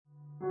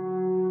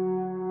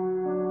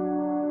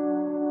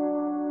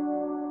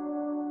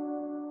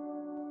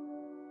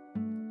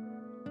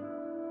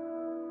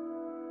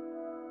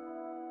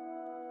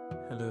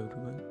Hello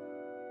everyone.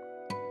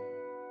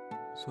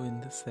 So in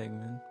this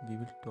segment we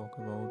will talk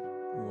about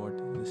what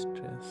is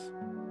stress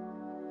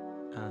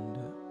and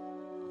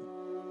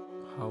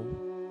how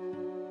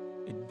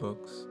it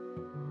works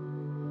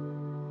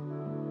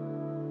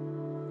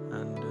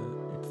and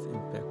its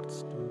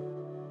impacts too.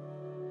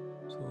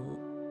 So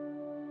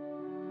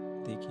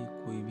देखिए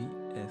कोई भी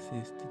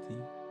ऐसी स्थिति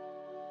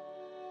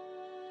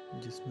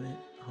जिसमें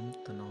हम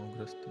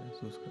तनावग्रस्त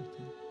महसूस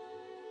करते हैं,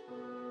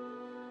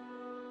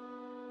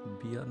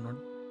 we are not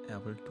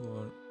able to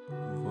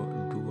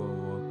do our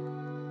work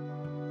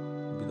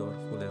with our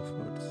full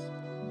efforts.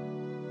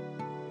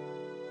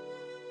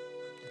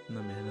 जितना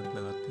मेहनत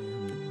लगाते हैं,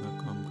 हम जितना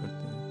काम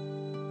करते हैं,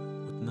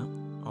 उतना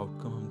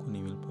आउटकम हमको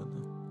नहीं मिल पाता.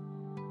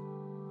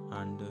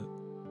 And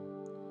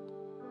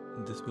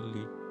this will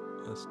lead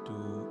us to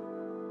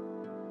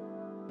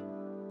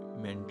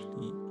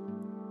mentally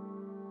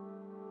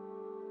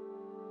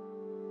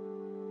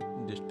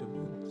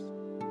disturbance.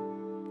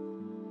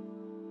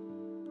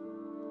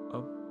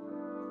 अब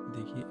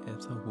देखिए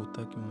ऐसा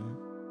होता क्यों है,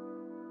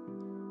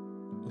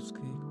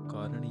 उसके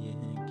कारण ये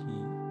हैं कि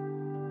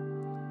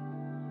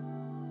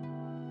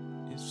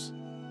इस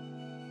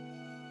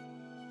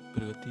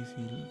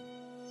प्रगतिशील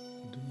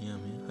दुनिया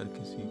में हर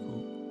किसी को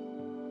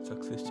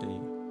सक्सेस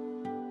चाहिए.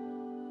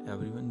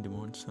 Everyone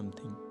demands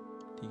something.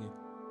 ठीक है,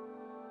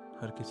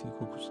 हर किसी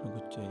को कुछ ना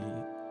कुछ चाहिए,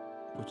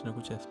 कुछ ना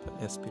कुछ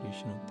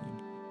एस्पिरेशन होती है.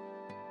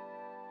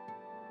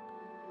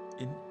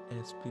 इन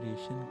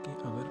एस्पिरेशन की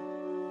अगर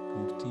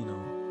पूर्ति ना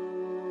हो,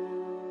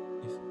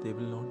 if they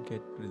will not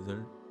get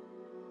result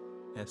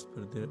as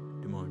per their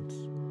demands,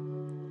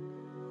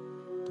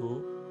 तो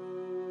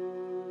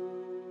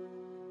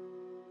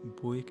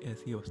वो एक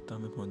ऐसी अवस्था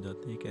में पहुंच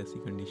जाते हैं, एक ऐसी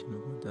कंडीशन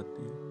में पहुंच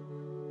जाते हैं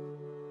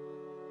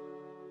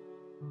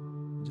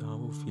जहां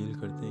वो फील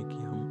करते हैं कि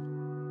हम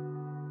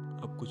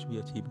अब कुछ भी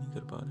अचीव नहीं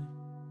कर पा रहे.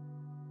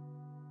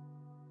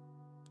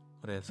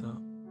 और ऐसा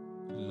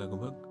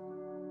लगभग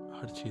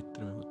हर क्षेत्र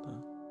में होता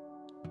है.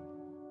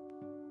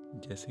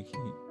 जैसे कि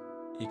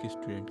एक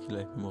स्टूडेंट की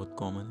लाइफ में बहुत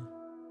कॉमन है.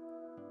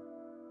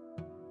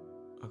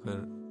 अगर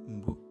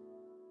वो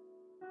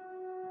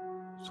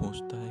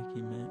सोचता है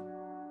कि मैं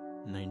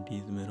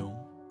 90s में रहूं,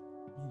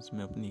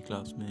 मैं अपनी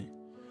क्लास में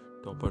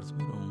टॉपर्स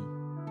में रहूं,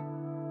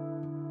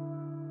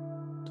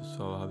 तो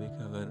स्वाभाविक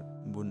है अगर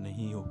वो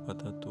नहीं हो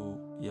पाता तो,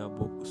 या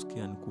वो उसके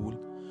अनुकूल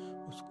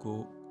उसको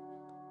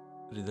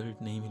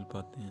रिजल्ट नहीं मिल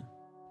पाते हैं,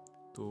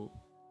 तो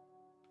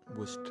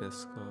वो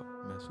स्ट्रेस का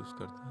महसूस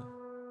करता है.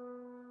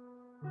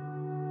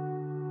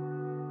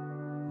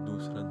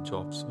 दूसरा,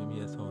 जॉब्स में भी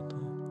ऐसा होता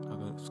है.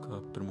 अगर उसका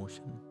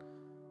promotion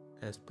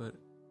as per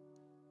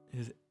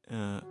his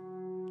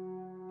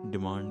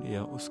demand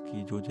या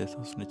उसकी जो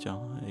जैसा उसने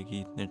चाहा है कि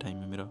इतने टाइम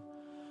में मेरा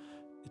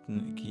इतने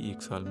कि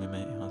 1 साल में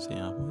मैं यहाँ से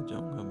यहाँ पहुँच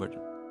जाऊँगा, बट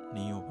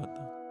नहीं हो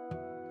पाता.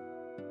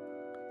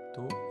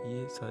 तो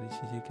ये सारी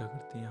चीज़ें क्या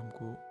करती हैं,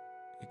 हमको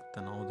एक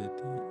तनाव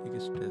देती हैं,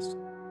 एक स्ट्रेस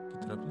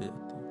की तरफ ले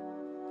जाती हैं.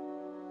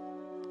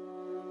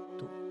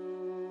 तो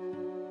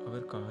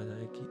अगर कहा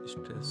जाए कि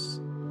स्ट्रेस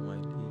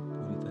हमारे लिए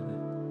पूरी तरह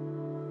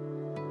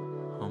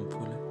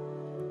हार्मफुल है,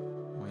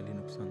 हमारे लिए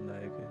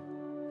नुकसानदायक है,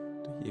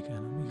 तो ये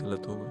कहना भी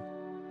गलत होगा.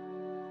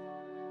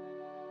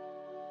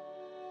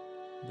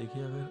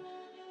 देखिए, अगर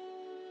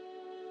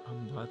हम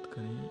बात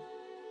करें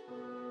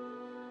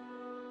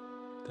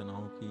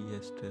तनाव की या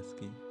स्ट्रेस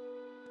की,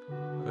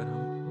 अगर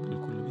हम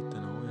बिल्कुल भी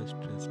तनाव या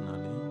स्ट्रेस ना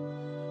लें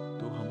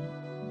तो हम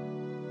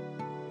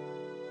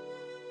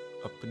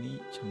अपनी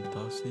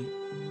क्षमता से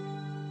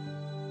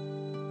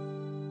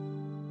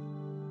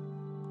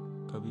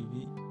कभी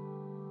भी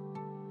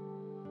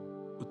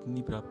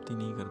उतनी प्राप्ति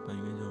नहीं कर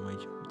पाएंगे जो हमारी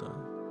क्षमता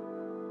है.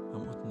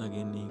 हम उतना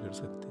गेन नहीं कर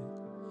सकते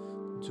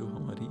जो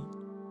हमारी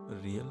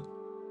रियल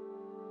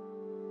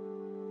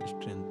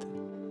स्ट्रेंथ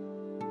है,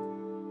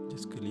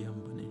 जिसके लिए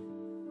हम बने.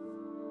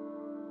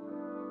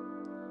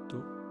 तो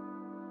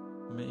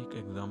मैं एक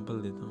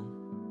एग्जांपल देता हूँ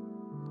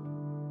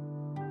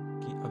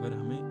कि अगर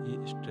हमें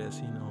ये स्ट्रेस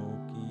ही ना हो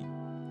कि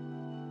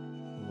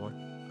what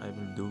I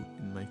will do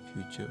in my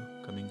future,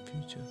 coming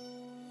future,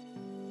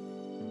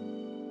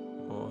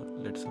 और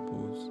लेट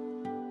सपोज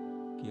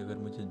कि अगर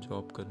मुझे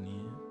जॉब करनी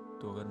है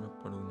तो अगर मैं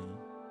पढ़ूँ नहीं,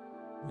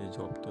 मुझे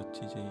जॉब तो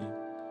अच्छी चाहिए.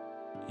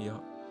 या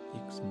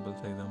एक सिंपल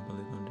सा एग्जांपल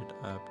देता हूँ, date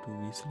I have to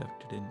be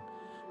selected in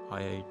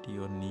IIT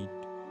और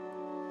नीट.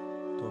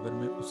 तो अगर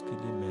मैं उसके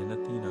लिए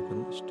मेहनत ही ना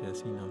करूँ,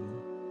 स्ट्रेस ही ना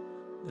लूँ,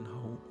 then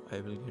how I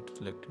will get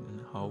selected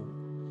and how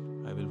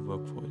I will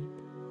work for it.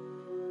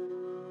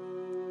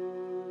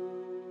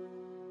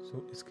 So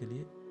इसके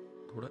लिए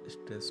थोड़ा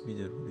स्ट्रेस भी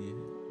ज़रूरी है.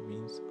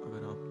 मीन्स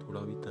अगर आप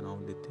थोड़ा भी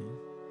तनाव लेते हैं,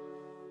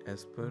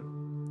 एज पर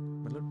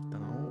मतलब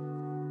तनाव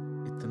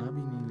इतना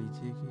भी नहीं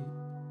लीजिए कि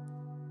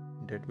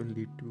that will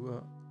lead to a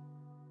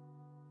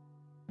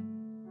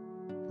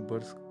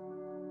worse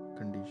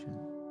condition.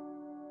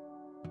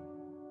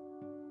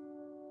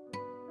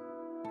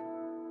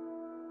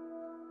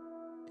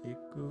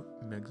 एक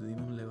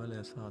मैक्सिमम लेवल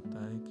ऐसा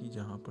आता है कि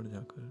जहाँ पर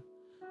जाकर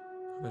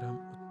अगर हम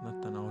उतना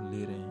तनाव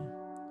ले रहे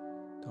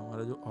हैं तो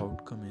हमारा जो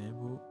आउटकम है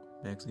वो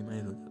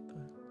मैक्सिमाइज हो जाता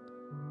है.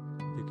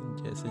 लेकिन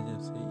जैसे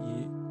जैसे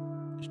ये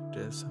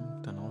स्ट्रेस,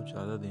 हम तनाव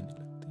ज़्यादा देने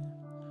लगते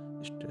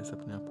हैं, स्ट्रेस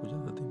अपने आप को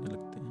ज़्यादा देने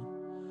लगते हैं,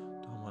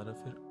 तो हमारा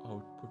फिर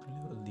आउटपुट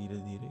लेवल धीरे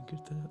धीरे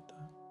गिरता जाता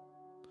है,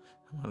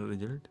 हमारा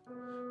रिजल्ट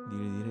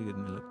धीरे धीरे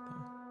गिरने लगता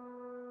है।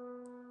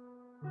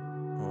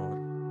 और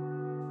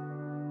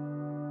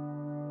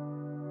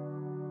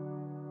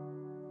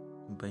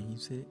वहीं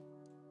से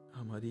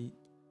हमारी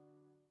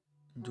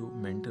जो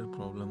मेंटल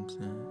प्रॉब्लम्स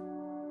हैं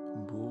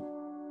वो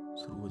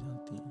शुरू हो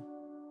जाती हैं।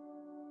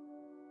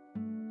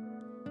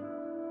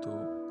 तो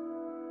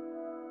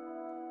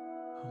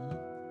हम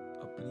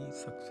अपनी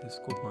सक्सेस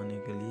को पाने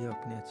के लिए,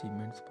 अपने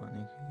अचीवमेंट्स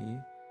पाने के लिए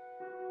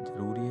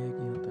ज़रूरी है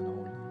कि हम तनाव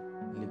लें,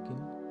 लेकिन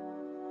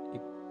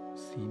एक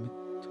सीमित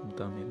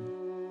क्षमता में लें।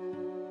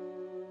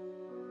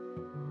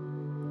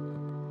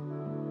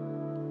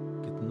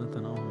 कितना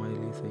तनाव हमारे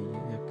लिए सही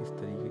है या किस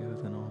तरीके का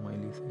तनाव हमारे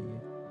लिए सही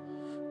है,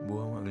 वो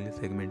हम अगले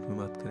सेगमेंट में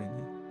बात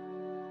करेंगे।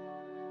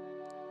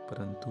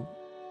 परंतु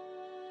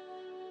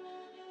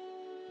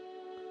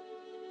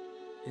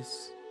इस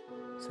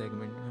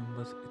सेगमेंट में हम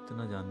बस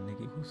इतना जानने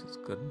की कोशिश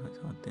करना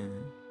चाहते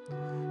हैं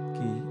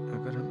कि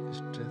अगर हम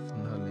स्ट्रेस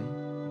ना लें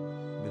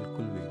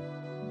बिल्कुल भी,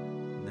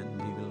 then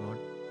we will not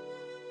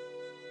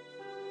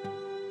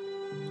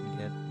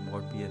get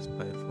what we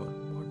aspire for,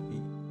 what we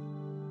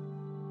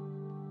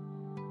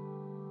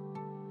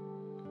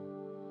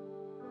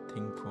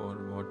think for,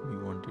 what we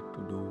wanted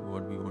to do,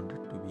 what we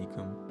wanted to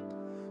become.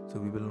 So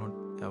we will not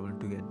able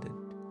to get that.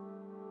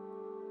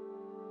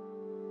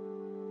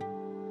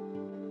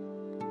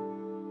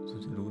 तो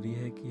ज़रूरी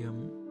है कि हम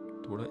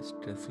थोड़ा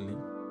stress लें,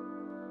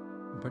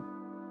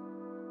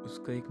 but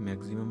उसका एक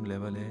maximum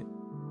level है,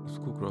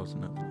 उसको क्रॉस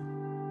ना करें,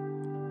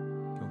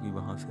 क्योंकि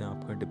वहाँ से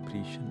आपका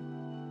डिप्रेशन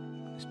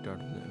स्टार्ट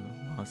हो जाएगा।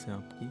 वहाँ से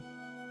आपकी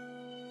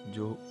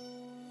जो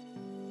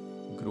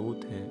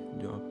ग्रोथ है,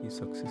 जो आपकी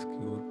सक्सेस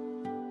की ओर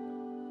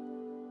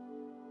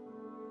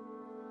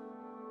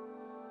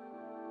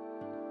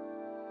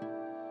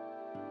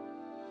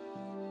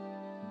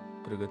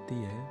प्रगति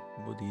है,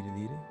 वो धीरे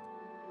धीरे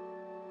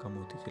कम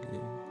होती चली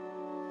जाएगी।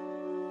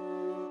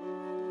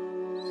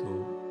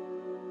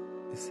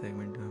 इस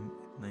सेगमेंट में हम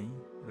इतना ही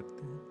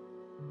रखते हैं,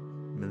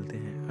 मिलते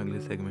हैं अगले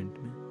सेगमेंट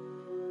में।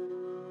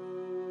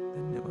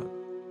 धन्यवाद।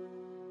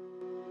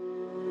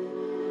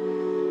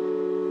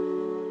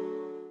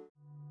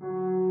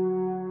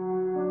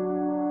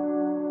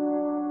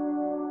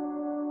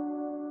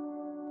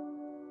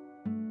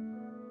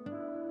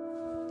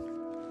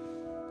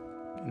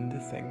 In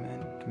this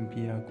segment,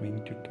 we are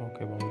going to talk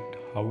about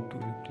how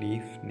to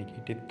replace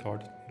negative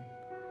thoughts with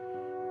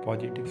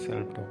positive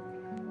self-talk.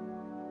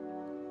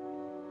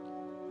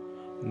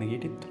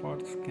 Negative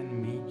thoughts can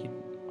make it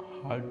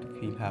hard to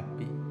feel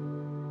happy,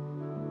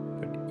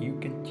 but you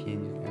can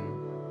change them.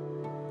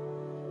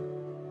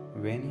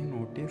 When you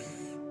notice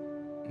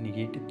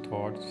negative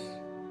thoughts,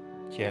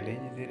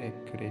 challenge their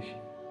accuracy.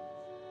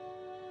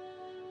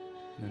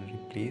 Then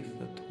replace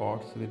the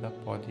thoughts with a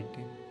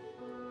positive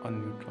or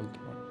neutral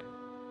thought.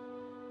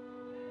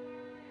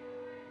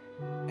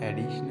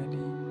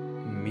 Additionally,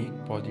 make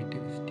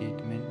positive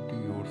statement to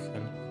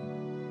yourself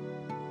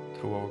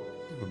throughout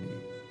your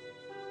day.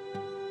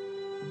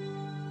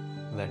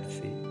 Let's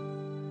say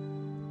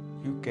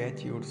you catch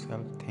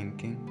yourself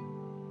thinking,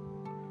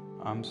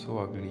 "I'm so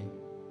ugly."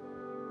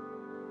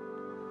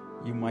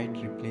 You might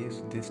replace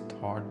this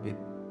thought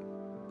with,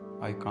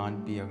 "I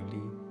can't be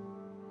ugly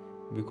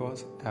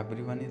because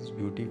everyone is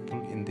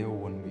beautiful in their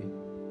own way,"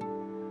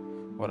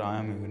 or "I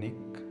am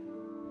unique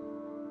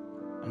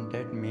and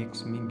that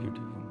makes me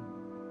beautiful."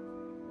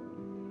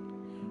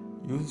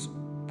 Use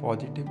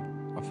positive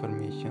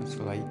affirmations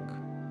like,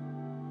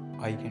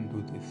 "I can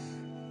do this,"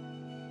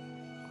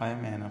 "I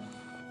am enough,"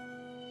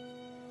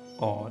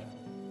 or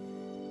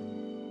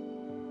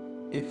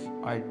 "If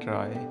I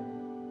try,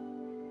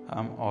 I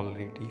am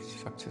already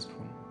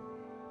successful."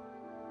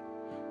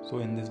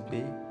 So in this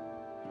way,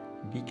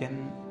 we can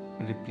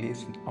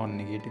replace our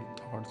negative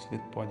thoughts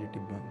with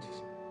positive ones.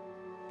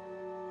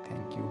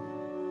 Thank you.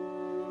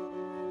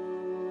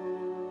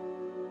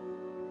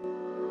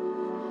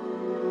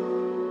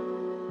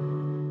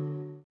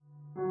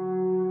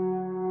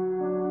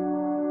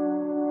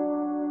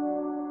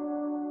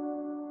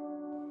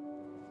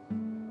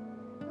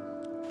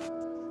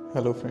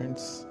 Hello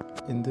friends,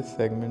 in this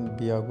segment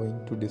we are going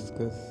to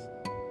discuss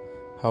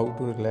how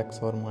to relax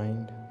our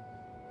mind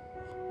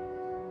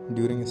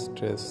during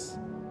stress.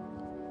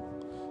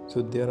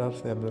 So there are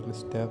several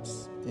steps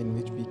in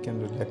which we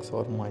can relax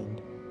our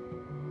mind.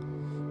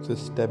 So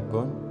step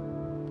 1,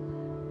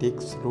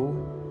 take slow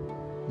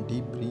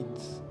deep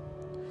breaths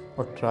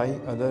or try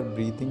other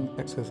breathing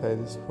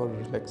exercises for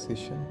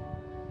relaxation.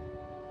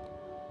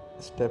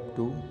 Step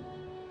 2,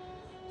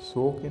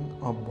 soak in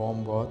a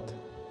warm bath.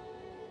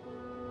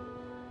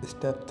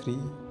 Step 3,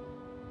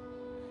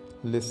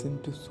 listen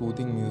to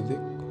soothing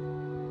music.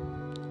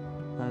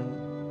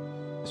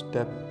 And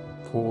step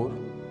 4,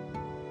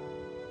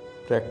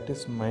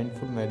 practice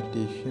mindful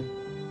meditation.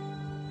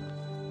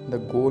 The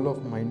goal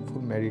of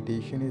mindful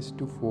meditation is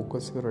to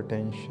focus your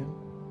attention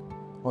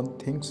on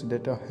things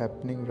that are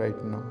happening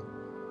right now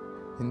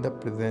in the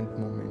present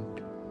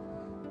moment.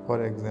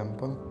 For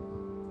example,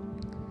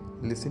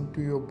 listen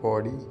to your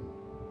body.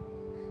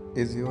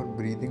 Is your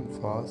breathing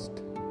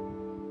fast,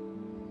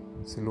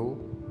 slow,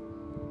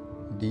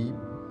 deep,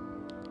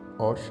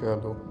 or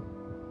shallow?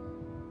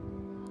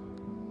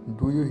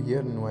 Do you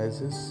hear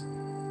noises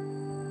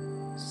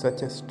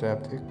such as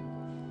traffic,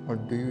 or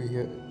do you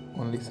hear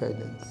only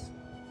silence?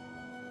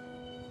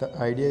 The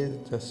idea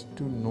is just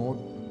to note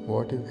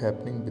what is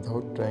happening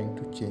without trying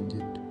to change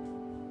it.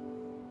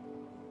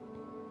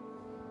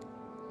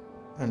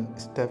 And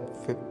step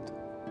fifth,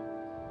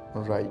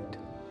 write.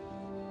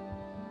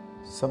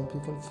 Some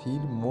people feel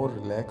more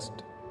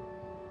relaxed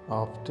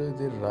after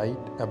they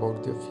write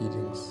about their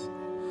feelings.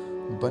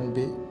 One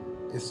way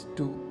is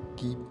to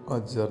keep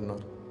a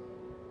journal.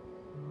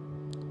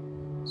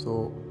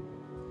 So,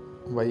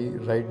 by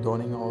write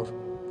down our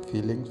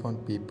feelings on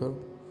paper,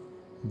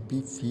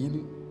 we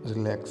feel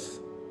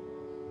relaxed,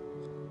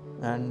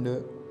 and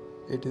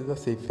it is the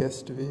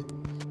safest way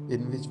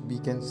in which we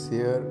can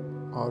share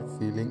our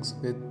feelings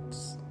with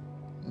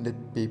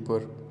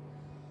paper.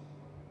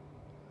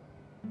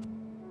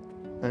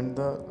 And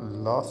the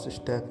last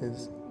step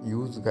is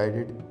use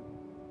guided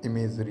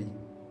imagery.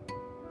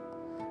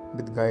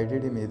 With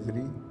guided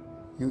imagery,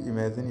 you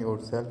imagine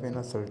yourself in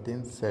a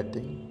certain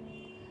setting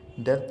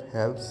that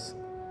helps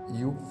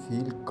you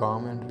feel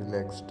calm and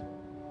relaxed.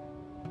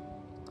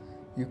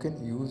 You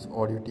can use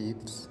audio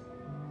tapes,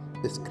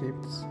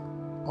 scripts,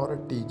 or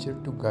a teacher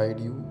to guide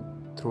you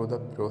through the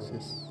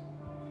process.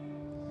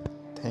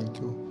 Thank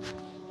you.